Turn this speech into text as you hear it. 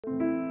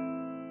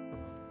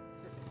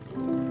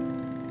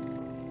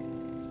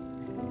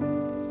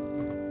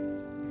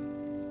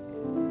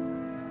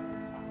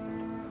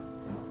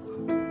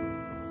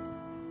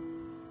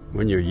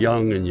when you're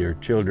young and your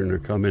children are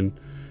coming,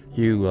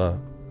 you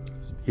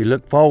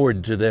look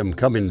forward to them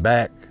coming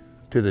back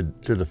to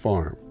the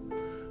farm.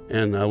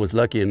 And I was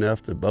lucky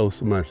enough that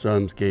both of my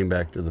sons came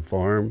back to the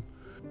farm.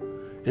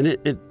 And you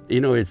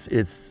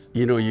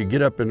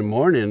get up in the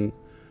morning,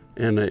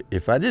 and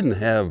if I didn't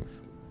have,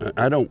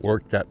 I don't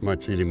work that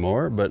much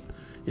anymore, but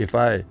if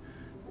I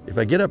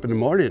get up in the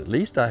morning, at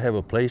least I have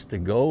a place to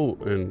go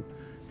and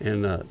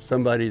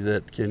somebody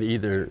that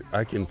can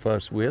I can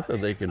fuss with, or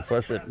they can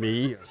fuss at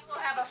me. We'll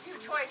have a few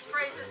choice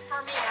phrases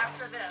for me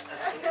after this.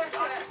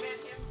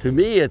 To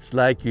me, it's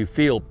like you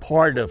feel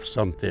part of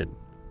something.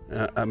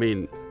 I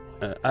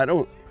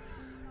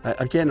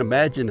can't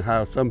imagine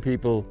how some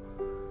people,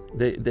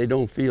 they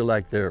don't feel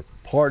like they're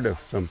part of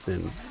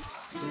something.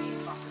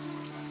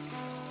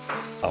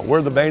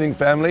 We're the Boening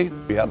family.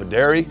 We have a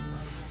dairy,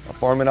 a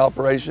farming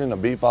operation, a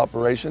beef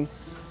operation.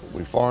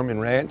 We farm and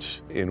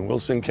ranch in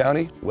Wilson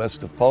County,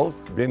 west of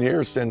Poth. Been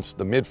here since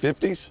the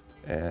mid-50s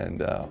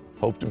and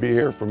hope to be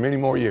here for many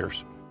more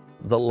years.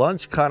 The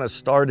lunch kind of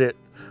started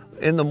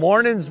in the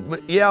mornings.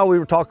 Yeah, we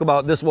were talking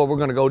about this is what we're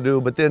going to go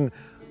do, but then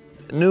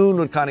noon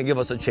would kind of give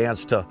us a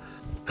chance to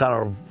kind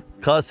of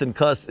cuss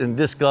and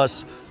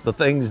discuss the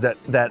things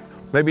that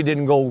maybe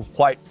didn't go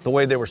quite the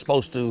way they were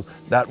supposed to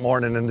that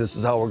morning, and this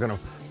is how we're going to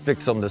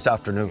fix them this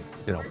afternoon,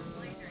 you know.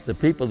 The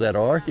people that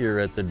are here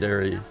at the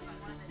dairy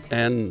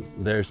and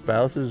their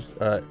spouses,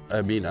 I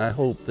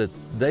hope that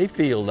they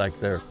feel like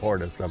they're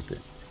part of something.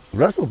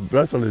 Russell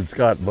and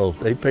Scott both,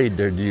 they paid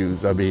their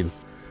dues.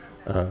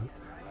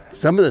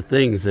 Some of the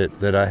things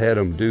that I had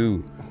them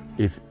do,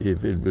 if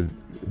it would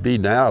be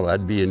now,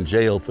 I'd be in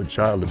jail for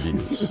child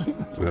abuse.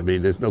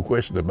 There's no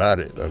question about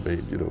it.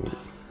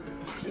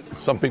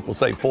 Some people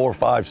say 4,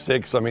 5,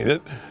 6.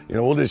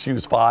 We'll just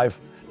use 5.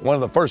 One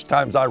of the first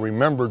times I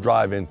remember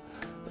driving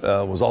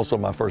was also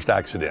my first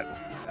accident.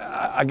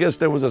 I guess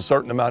there was a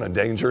certain amount of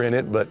danger in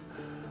it, but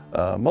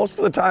most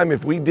of the time,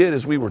 if we did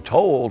as we were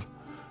told,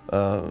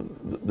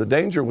 the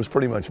danger was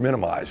pretty much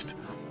minimized.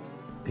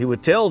 He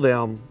would tell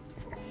them,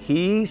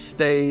 he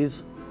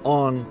stays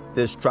on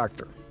this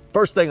tractor.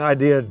 First thing I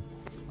did,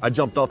 I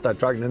jumped off that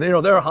tractor, and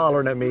they're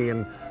hollering at me,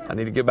 and I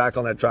need to get back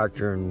on that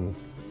tractor, and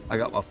I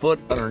got my foot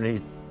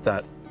underneath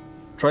that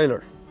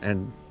trailer,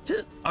 and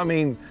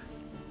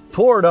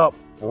tore it up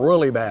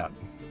really bad.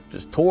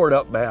 Just tore it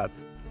up bad.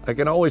 I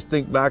can always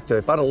think back to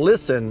if I'd have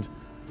listened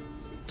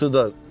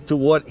to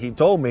what he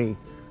told me,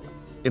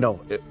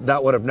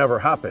 that would have never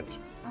happened.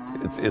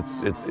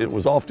 It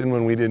was often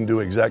when we didn't do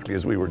exactly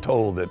as we were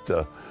told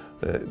that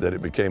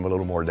it became a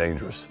little more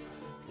dangerous.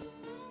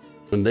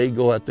 When they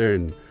go out there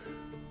and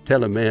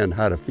tell a man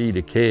how to feed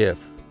a calf,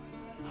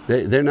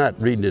 they're not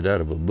reading it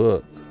out of a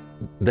book.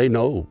 They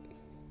know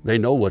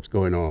what's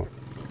going on.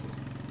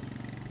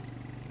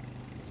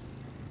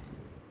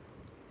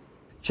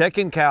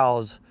 Checking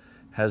cows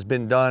has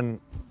been done,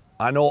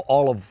 I know,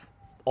 all of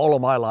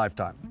my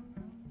lifetime.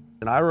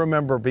 And I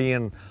remember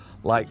being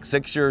like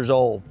 6 years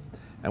old,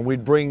 and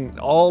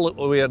all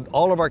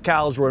of our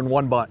cows were in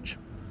one bunch.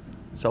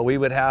 So we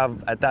would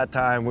have, at that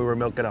time, we were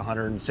milking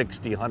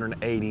 160,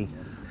 180.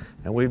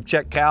 And we've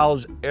checked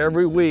cows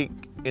every week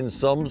in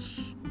some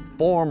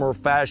form or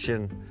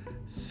fashion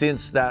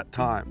since that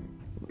time.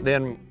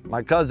 Then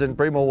my cousin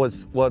Primo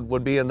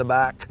would be in the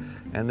back,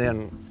 and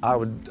then I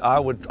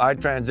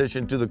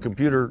transitioned to the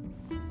computer.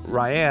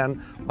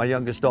 Ryan, my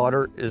youngest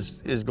daughter,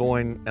 is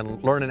going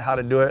and learning how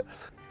to do it.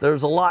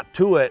 There's a lot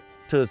to it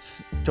to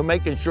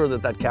making sure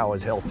that cow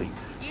is healthy.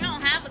 You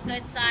don't have a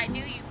good side, do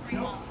you,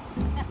 Primo?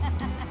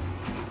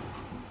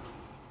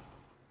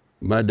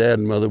 My dad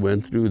and mother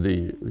went through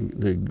the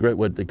great,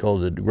 what they call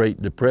the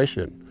Great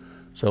Depression.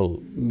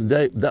 So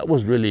that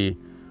was really,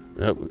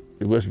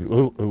 it was,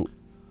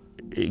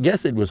 I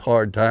guess it was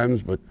hard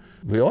times, but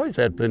we always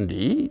had plenty to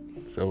eat.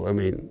 So,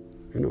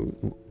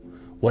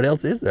 what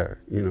else is there,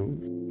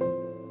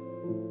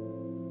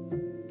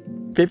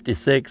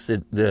 56,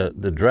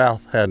 the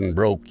drought hadn't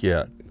broke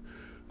yet.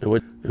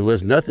 There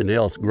was nothing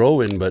else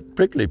growing but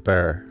prickly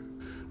pear,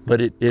 but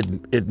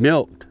it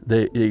milked.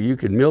 You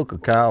can milk a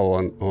cow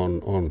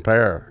on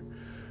pear.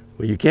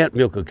 Well, you can't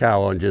milk a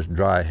cow on just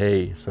dry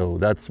hay, so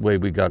that's the way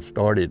we got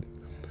started.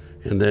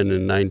 And then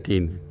in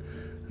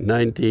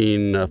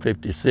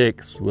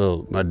 1956,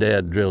 well, my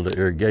dad drilled an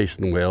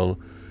irrigation well,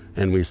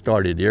 and we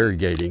started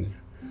irrigating.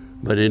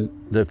 But in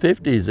the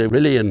 50s,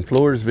 really in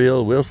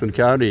Floresville, Wilson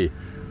County,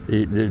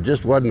 there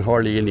just wasn't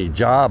hardly any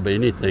job,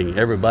 anything.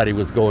 Everybody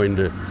was going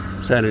to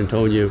San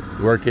Antonio,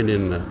 working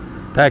in the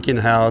packing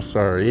house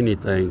or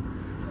anything.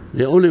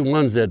 The only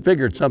ones that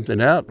figured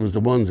something out was the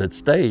ones that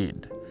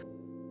stayed.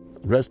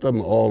 The rest of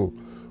them all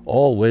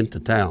went to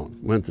town.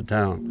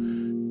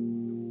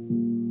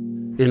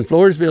 In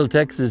Floresville,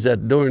 Texas,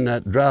 during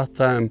that drought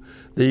time,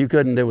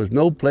 there was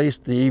no place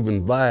to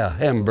even buy a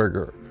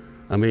hamburger.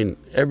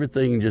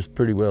 Everything just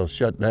pretty well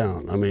shut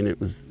down. It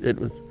was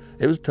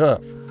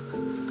tough.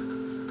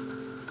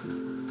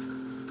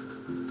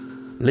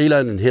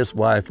 Leland and his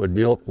wife would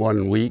milk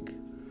 1 week,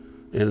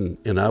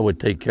 and I would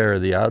take care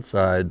of the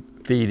outside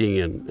feeding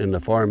and the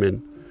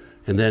farming.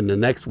 And then the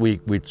next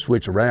week we'd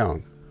switch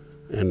around,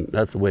 and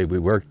that's the way we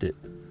worked it.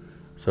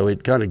 So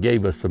it kind of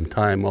gave us some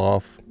time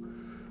off,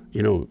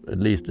 you know, at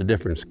least a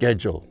different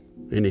schedule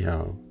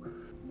anyhow.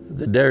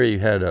 The dairy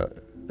had at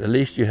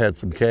least you had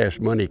some cash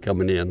money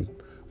coming in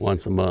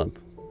once a month,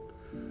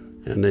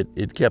 and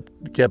it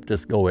kept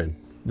us going.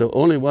 The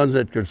only ones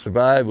that could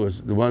survive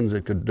was the ones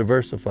that could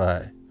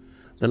diversify.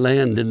 The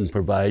land didn't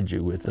provide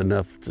you with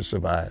enough to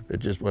survive. It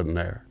just wasn't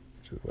there.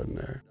 It just wasn't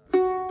there.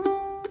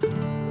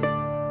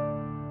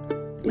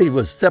 We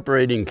was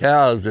separating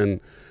cows, and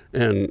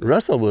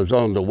Russell was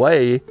on the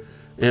way,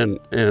 and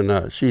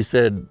she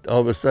said,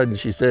 all of a sudden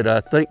she said,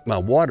 "I think my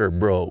water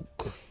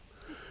broke."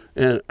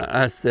 And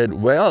I said,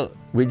 "Well,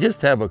 we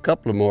just have a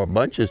couple of more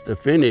bunches to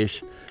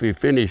finish." We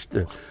finished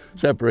the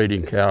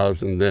separating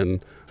cows, and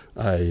then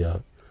I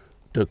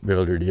took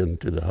Mildred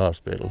into the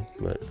hospital.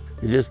 But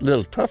it was just a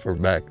little tougher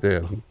back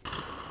then.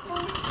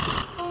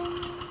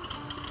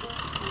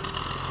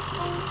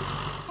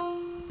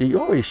 You're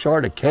always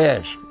short of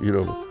cash, you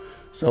know.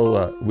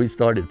 So we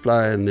started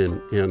flying,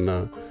 and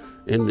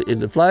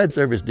the flying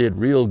service did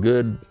real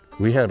good.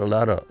 We had a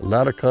lot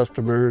of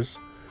customers.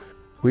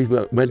 We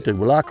went to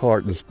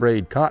Lockhart and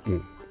sprayed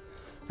cotton,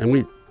 and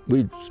we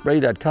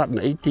sprayed that cotton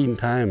 18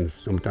 times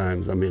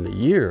sometimes, I mean, a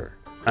year.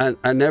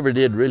 I never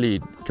did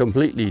really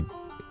completely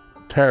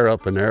tear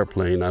up an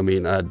airplane. I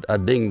mean, I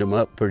dinged them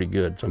up pretty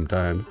good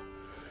sometimes.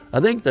 I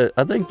think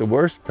the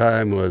worst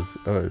time was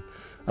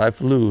I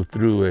flew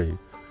through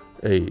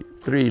a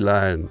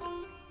 3-line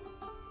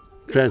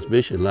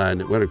transmission line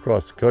that went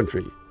across the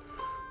country,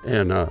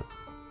 and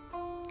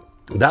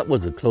that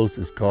was the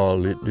closest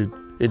call.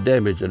 It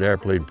damaged an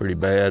airplane pretty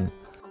bad.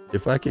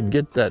 If I could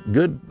get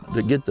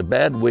get the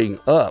bad wing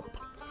up,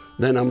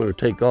 then I'm going to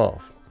take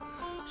off.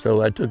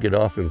 So I took it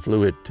off and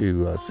flew it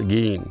to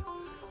Seguin,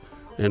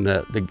 and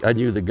I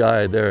knew the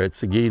guy there at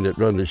Seguin that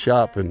run the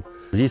shop, and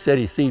he said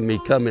he seen me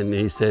coming,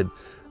 and he said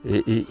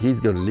he's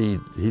going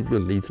to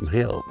need some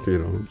help, you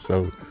know.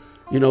 So,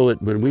 you know,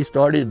 when we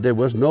started, there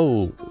was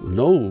no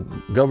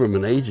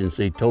government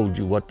agency told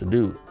you what to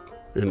do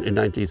in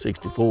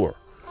 1964.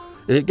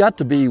 And it got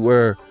to be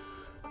where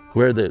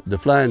the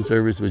flying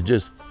service was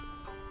just,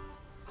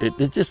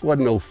 it just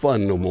wasn't no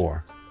fun no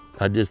more.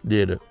 I just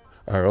did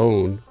our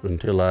own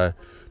until I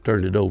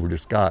turned it over to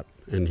Scott,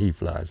 and he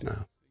flies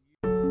now.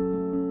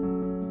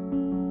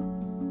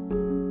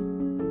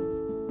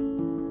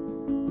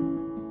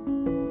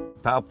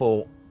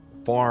 Papo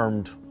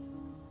farmed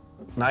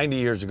 90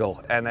 years ago,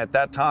 and at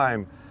that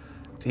time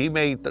he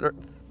made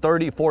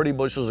 30, 40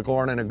 bushels of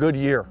corn in a good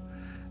year,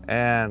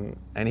 and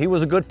he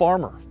was a good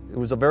farmer. He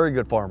was a very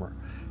good farmer.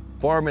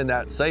 Farming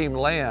that same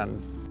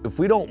land, if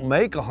we don't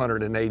make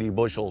 180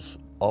 bushels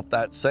off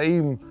that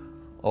same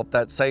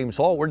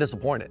soil, we're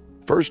disappointed.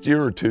 First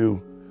year or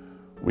two,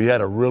 we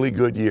had a really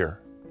good year,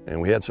 and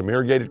we had some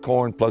irrigated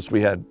corn, plus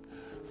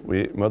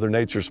Mother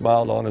Nature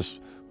smiled on us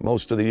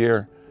most of the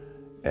year,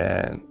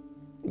 and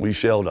we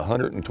shelled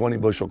 120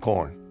 bushel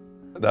corn.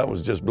 That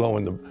was just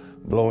blowing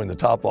the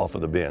top off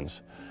of the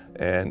bins,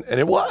 and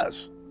it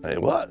was.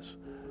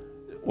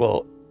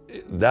 Well,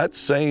 that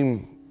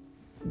same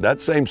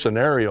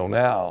scenario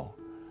now,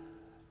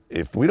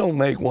 if we don't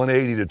make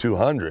 180 to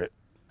 200,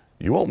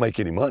 you won't make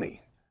any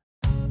money.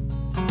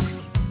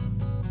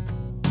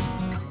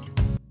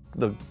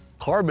 The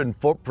carbon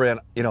footprint,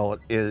 you know,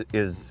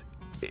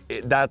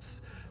 that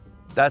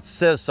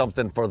says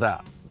something for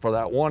that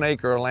 1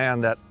 acre of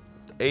land that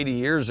 80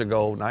 years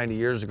ago, 90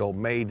 years ago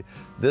made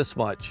this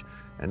much,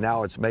 and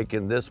now it's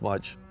making this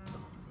much.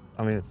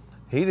 I mean,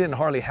 he didn't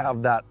hardly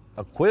have that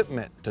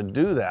equipment to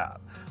do that.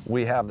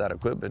 We have that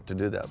equipment to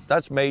do that.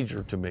 That's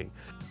major to me.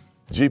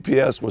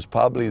 GPS was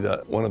probably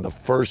one of the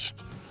first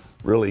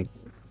really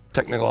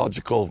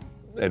technological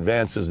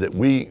advances that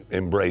we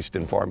embraced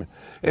in farming.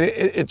 And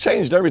it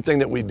changed everything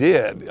that we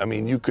did. I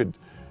mean, you could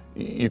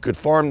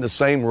farm the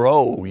same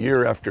row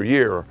year after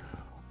year,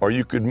 or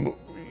you could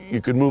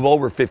move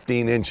over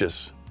 15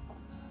 inches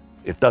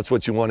if that's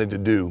what you wanted to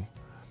do.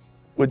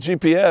 With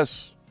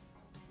GPS,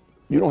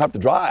 you don't have to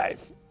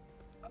drive.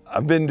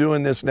 I've been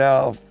doing this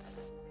now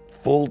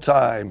full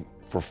time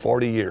for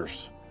 40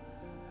 years.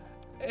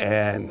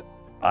 And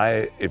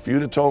if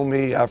you'd have told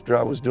me after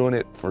I was doing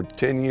it for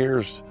 10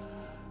 years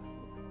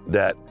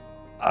that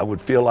I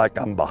would feel like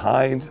I'm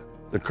behind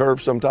the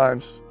curve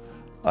sometimes,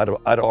 I'd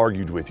have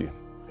argued with you.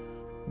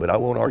 But I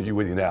won't argue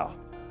with you now,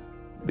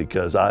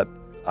 because I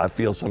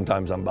feel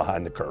sometimes I'm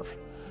behind the curve,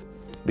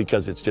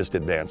 because it's just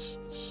advanced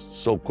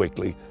so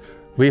quickly.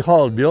 We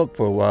hauled milk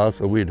for a while,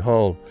 so we'd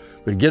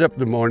get up in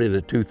the morning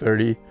at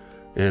 2:30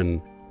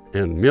 and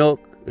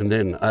milk, and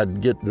then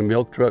I'd get in the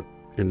milk truck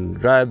and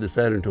drive to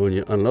San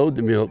Antonio, unload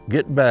the milk,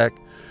 get back,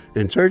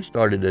 and church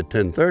started at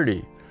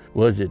 10:30.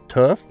 Was it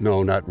tough?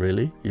 No, not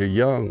really. You're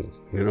young,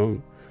 you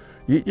know.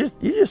 You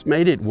just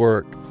made it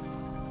work.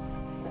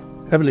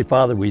 Heavenly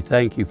Father, we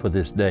thank you for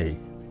this day.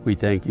 We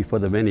thank you for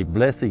the many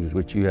blessings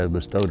which you have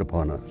bestowed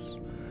upon us.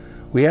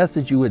 We ask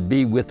that you would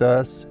be with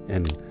us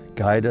and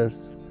guide us,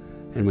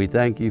 and we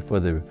thank you for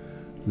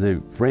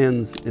the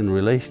friends and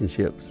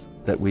relationships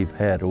that we've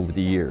had over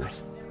the years.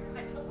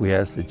 We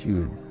ask that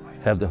you would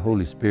have the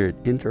Holy Spirit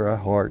enter our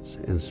hearts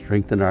and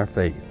strengthen our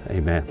faith.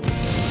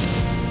 Amen.